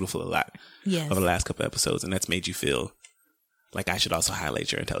calling you beautiful a lot over the last couple episodes, and that's made you feel like I should also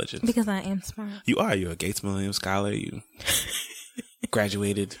highlight your intelligence. Because I am smart. You are. You're a Gates Millennium Scholar. You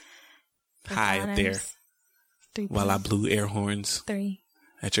graduated high up there while I blew air horns 3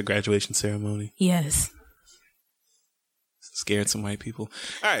 at your graduation ceremony. Yes. Scared some white people.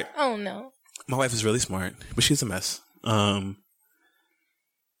 All right. Oh, no. My wife is really smart, but she's a mess. And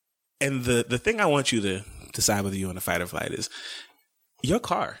the thing I want you to decide whether you're on a fight or flight is your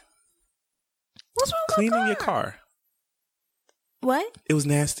car. What's wrong with cleaning your car? What? It was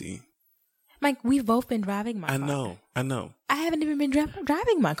nasty. Mike, we've both been driving my car. I know. I haven't even been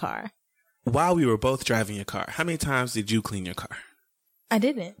driving my car. While we were both driving your car, how many times did you clean your car? I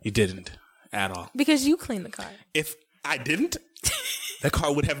didn't. You didn't at all. Because you cleaned the car. If I didn't, that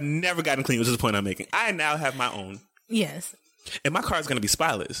car would have never gotten clean, which is the point I'm making. I now have my own. Yes. And my car is going to be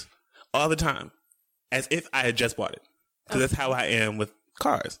spotless all the time, as if I had just bought it. Because that's how I am with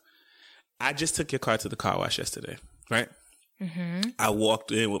cars. I just took your car to the car wash yesterday, right? Mm-hmm. I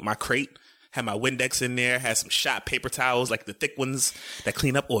walked in with my crate, had my Windex in there, had some shot paper towels, like the thick ones that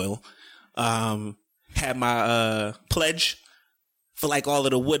clean up oil. Had my pledge for like all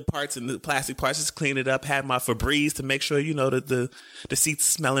of the wood parts and the plastic parts, just clean it up. Had my Febreze to make sure, you know, that the seats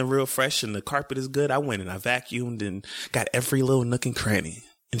smelling real fresh and the carpet is good. I went and I vacuumed and got every little nook and cranny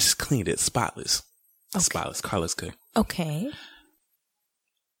and just cleaned it spotless. Okay. Spotless. Car looks good. Okay.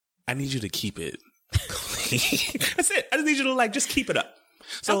 I need you to keep it clean. That's it. I just need you to just keep it up.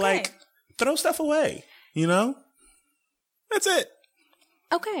 So okay. Throw stuff away, you know? That's it.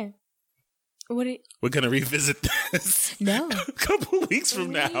 Okay. We're going to revisit this a couple weeks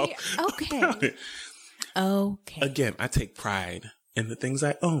from now. Okay. Okay. Again, I take pride in the things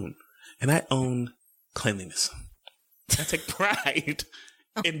I own, and I own cleanliness. I take pride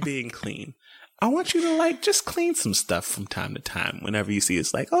in being clean. I want you to just clean some stuff from time to time whenever you see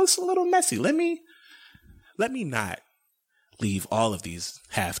it's it's a little messy. Let me not leave all of these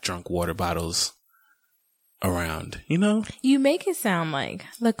half-drunk water bottles around, you know? You make it sound like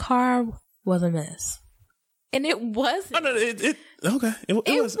the car was a mess. And it wasn't. Oh, no, okay. It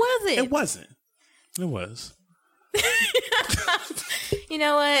wasn't. It wasn't. It was. You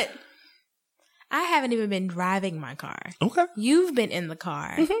know what? I haven't even been driving my car. Okay. You've been in the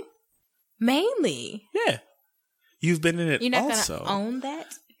car. Mm-hmm. Mainly. Yeah. You've been in it also. You're not going to own that?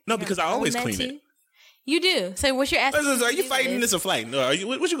 No, because I always clean it. You do. So what you're asking Are you fighting this or flighting? No,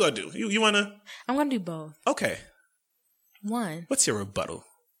 what you going to do? You want to? I'm going to do both. Okay. One. What's your rebuttal?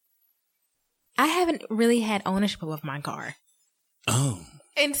 I haven't really had ownership of my car. Oh.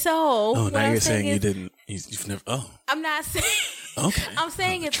 And so. Oh, now you're saying you didn't. You've never. Oh. I'm not saying. Okay. I'm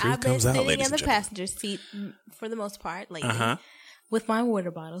saying I've been sitting in the passenger seat for the most part lately with my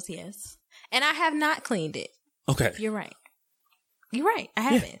water bottles, yes. And I have not cleaned it. Okay. You're right. I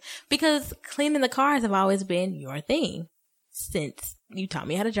haven't. Because cleaning the cars have always been your thing since you taught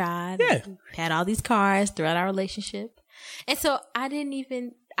me how to drive. Yeah. You had all these cars throughout our relationship. And so I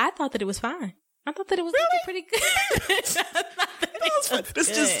thought that it was fine. I thought that it was pretty good.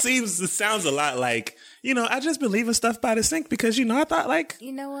 This sounds a lot like, I just been leaving stuff by the sink because, I thought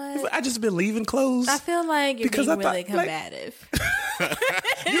you know what? I just been leaving clothes. I feel like you're being really combative.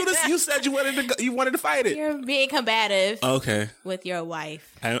 You said you wanted to fight it. You're being combative. Okay. With your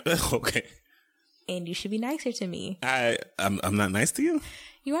wife. Okay. And you should be nicer to me. I'm not nice to you?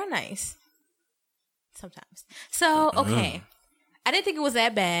 You are nice. Sometimes. So, okay. I didn't think it was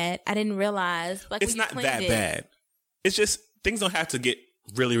that bad. I didn't realize. It's not that bad. It's just things don't have to get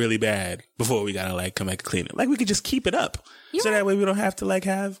really, really bad before we gotta come back and clean it. We could just keep it up. That way we don't have to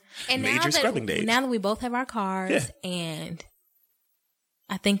have major scrubbing days. Now that we both have our cars, and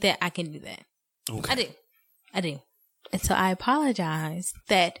I think that I can do that. Okay. I do. And so I apologize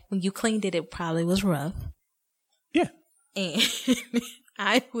that when you cleaned it, it probably was rough. Yeah. And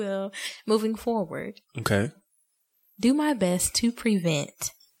I will, moving forward, Okay. do my best to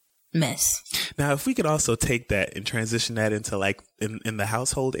prevent mess. Now, if we could also take that and transition that into like in the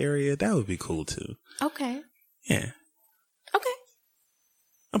household area, that would be cool too. Okay. Yeah. Okay.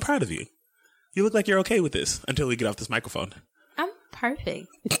 I'm proud of you. You look like you're okay with this until we get off this microphone. I'm perfect.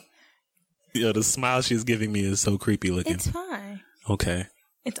 The smile she's giving me is so creepy looking. It's fine. Okay.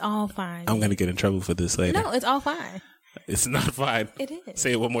 It's all fine. I'm going to get in trouble for this later. No, it's all fine. It's not fine. It is.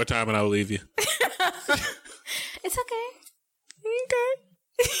 Say it one more time and I will leave you. It's okay. Okay.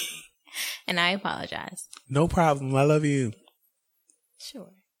 And I apologize. No problem. I love you.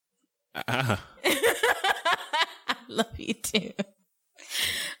 Sure. Uh-huh. I love you too.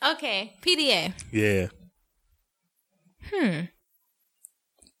 Okay, PDA. Yeah.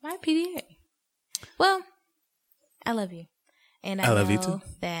 Why PDA? Well, I love you. And I love know you too.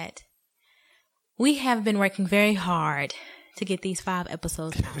 that we have been working very hard to get these 5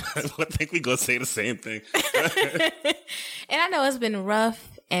 episodes out. I think we're going to say the same thing. And I know it's been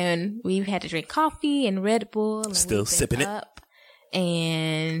rough, and we've had to drink coffee and Red Bull. And Still we've been sipping it. up.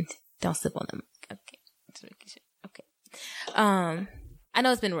 And don't sip on them. Okay. Just making sure. Okay. I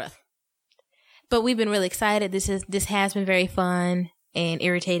know it's been rough, but we've been really excited. This has been very fun and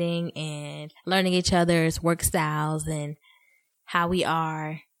irritating, and learning each other's work styles and how we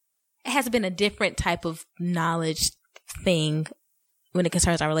are. It has been a different type of knowledge thing when it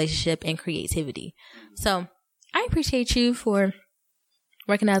concerns our relationship and creativity. So I appreciate you for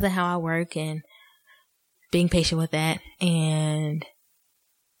recognizing how I work and being patient with that, and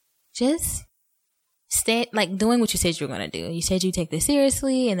just doing what you said you were going to do. You said you take this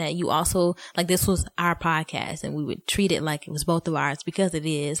seriously, and that you also, like, this was our podcast and we would treat it like it was both of ours, because it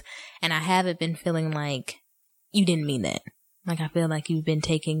is. And I haven't been feeling like you didn't mean that. Like, I feel like you've been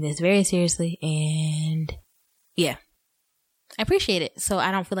taking this very seriously, and yeah, I appreciate it. So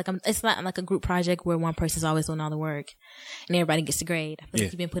I don't feel like it's not like a group project where one person's always doing all the work and everybody gets the grade. I feel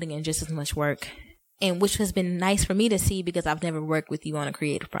like you've been putting in just as much work, and which has been nice for me to see, because I've never worked with you on a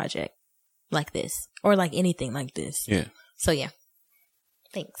creative project like this, or like anything like this. Yeah. So yeah,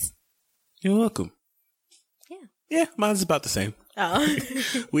 thanks. You're welcome. Yeah. Yeah, mine's about the same. Oh.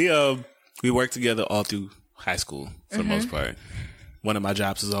 We worked together all through high school for the most part. One of my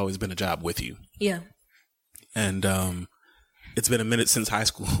jobs has always been a job with you. Yeah. And it's been a minute since high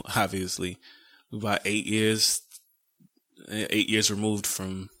school, obviously. About 8 years removed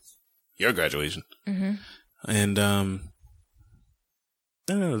from your graduation. Mm-hmm. And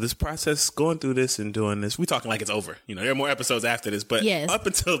I don't know, this process, going through this and doing this, we talking like it's over. You know, there are more episodes after this, but up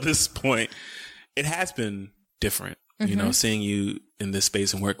until this point, it has been different. You know, seeing you in this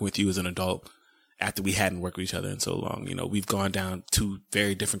space and working with you as an adult after we hadn't worked with each other in so long. You know, we've gone down 2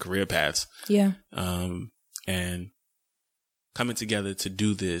 very different career paths. Yeah. And coming together to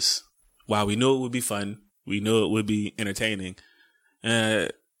do this, while we knew it would be fun, we knew it would be entertaining,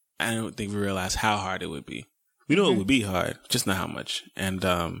 I don't think we realized how hard it would be. We knew it would be hard, just not how much. And,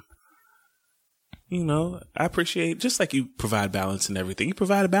 you know, I appreciate, just like you provide balance in everything, you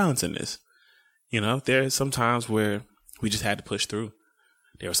provide a balance in this. You know, there are some times where we just had to push through.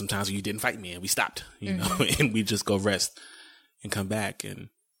 There were some times where you didn't fight me and we stopped, you know, and we just go rest and come back. And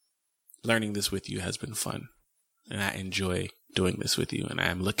learning this with you has been fun. And I enjoy doing this with you. And I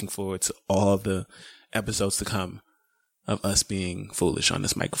am looking forward to all the episodes to come of us being foolish on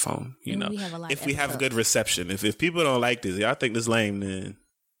this microphone. You know, if we have a good reception, if people don't like this, y'all think this lame, then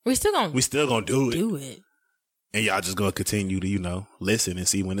we still gonna do it. And y'all just gonna continue to, you know, listen and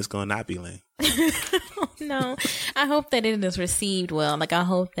see when it's gonna not be lame. No, I hope that it is received well. Like, I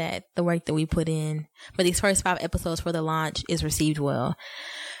hope that the work that we put in for these first 5 episodes for the launch is received well,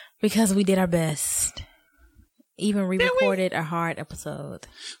 because we did our best. Even re-recorded a hard episode.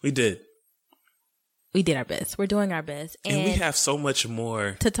 We did. We did our best. We're doing our best. And we have so much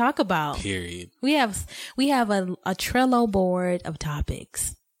more to talk about. Period. We have a Trello board of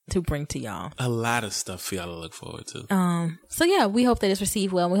topics to bring to y'all. A lot of stuff for y'all to look forward to. So yeah, we hope that it's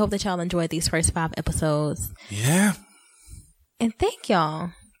received well. We hope that y'all enjoyed these first 5 episodes. Yeah. And thank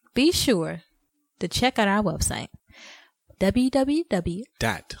y'all. Be sure to check out our website,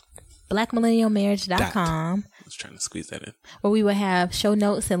 www.blackmillennialmarriage.com. I was trying to squeeze that in. Where we will have show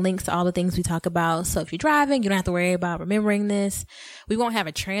notes and links to all the things we talk about. So if you're driving, you don't have to worry about remembering this. We won't have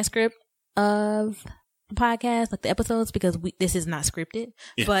a transcript of the podcast, like the episodes, because this is not scripted.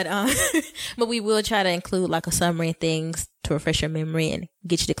 Yeah. But we will try to include like a summary of things to refresh your memory and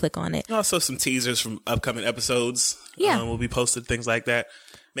get you to click on it. Also some teasers from upcoming episodes. Yeah. Will be posted, things like that.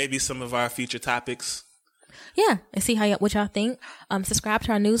 Maybe some of our future topics. Yeah, and see what y'all think. Subscribe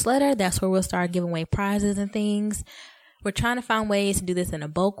to our newsletter. That's where we'll start giving away prizes and things. We're trying to find ways to do this in a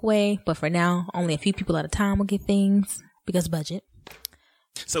bulk way, but for now, only a few people at a time will get things because budget.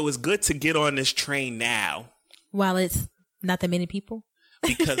 So it's good to get on this train now. While it's not that many people.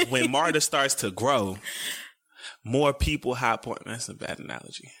 Because when MARTA starts to grow, more people hop on. That's a bad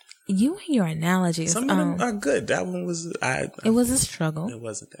analogy. You and your analogies. Some of them are good. That one was... it was a struggle. It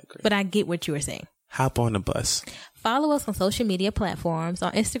wasn't that great. But I get what you were saying. Hop on the bus. Follow us on social media platforms.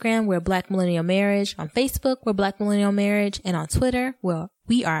 On Instagram, we're Black Millennial Marriage. On Facebook, we're Black Millennial Marriage. And on Twitter,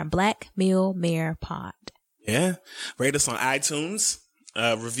 we are Black Mill Mare Pod. Yeah. Rate us on iTunes.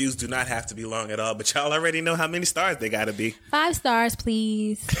 Reviews do not have to be long at all, but y'all already know how many stars they got to be. 5 stars,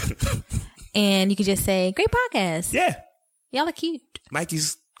 please. And you can just say, great podcast. Yeah. Y'all are cute.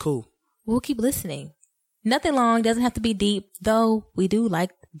 Mikey's cool. We'll keep listening. Nothing long. Doesn't have to be deep, though we do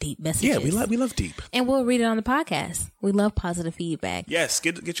like deep messages. Yeah, we love deep. And we'll read it on the podcast. We love positive feedback. Yes,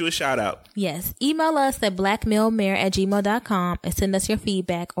 get you a shout out. Yes. Email us at blackmailmare@gmail.com and send us your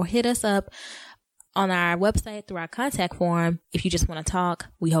feedback, or hit us up on our website through our contact form if you just want to talk.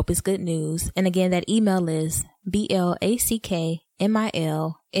 We hope it's good news. And again, that email is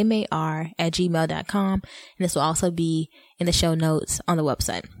blackmilmar@gmail.com. And this will also be in the show notes on the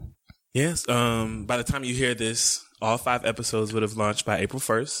website. Yes. By the time you hear this, all 5 episodes would have launched by April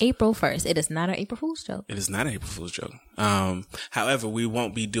 1st. April 1st. It is not an April Fool's joke. It is not an April Fool's joke. However, we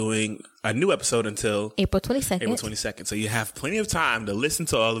won't be doing a new episode until April 22nd. April 22nd. So you have plenty of time to listen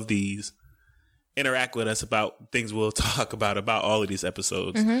to all of these, interact with us about things we'll talk about all of these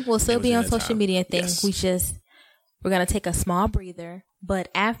episodes. Mm-hmm. We'll still be on social media things. Yes. We're going to take a small breather, but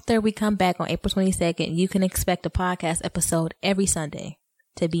after we come back on April 22nd, you can expect a podcast episode every Sunday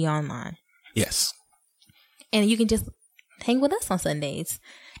to be online. Yes. And you can just hang with us on Sundays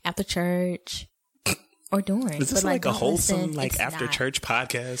after church or during. Is this like a wholesome, listen, after church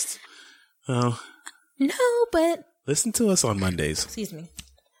podcast? Oh. No, but listen to us on Mondays. Excuse me.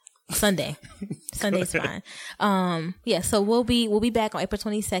 Sunday. Sunday's fine. Yeah, so we'll be back on April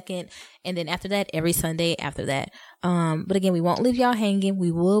 22nd, and then after that, every Sunday after that. But again, we won't leave y'all hanging.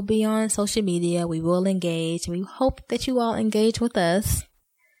 We will be on social media. We will engage. We hope that you all engage with us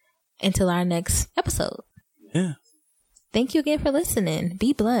until our next episode. Yeah. Thank you again for listening.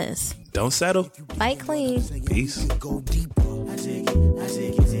 Be blessed. Don't settle. Fight clean. Peace. Go deeper.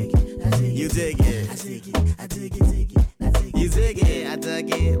 You dig it. You dig it. I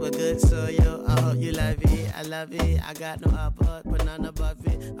dug it. We're good, so yo, I hope you love it. I love it. I got no upper, but none above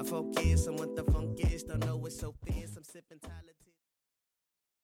it. I focus on what the funk is. Don't know what's so fierce. I'm sipping Tyler.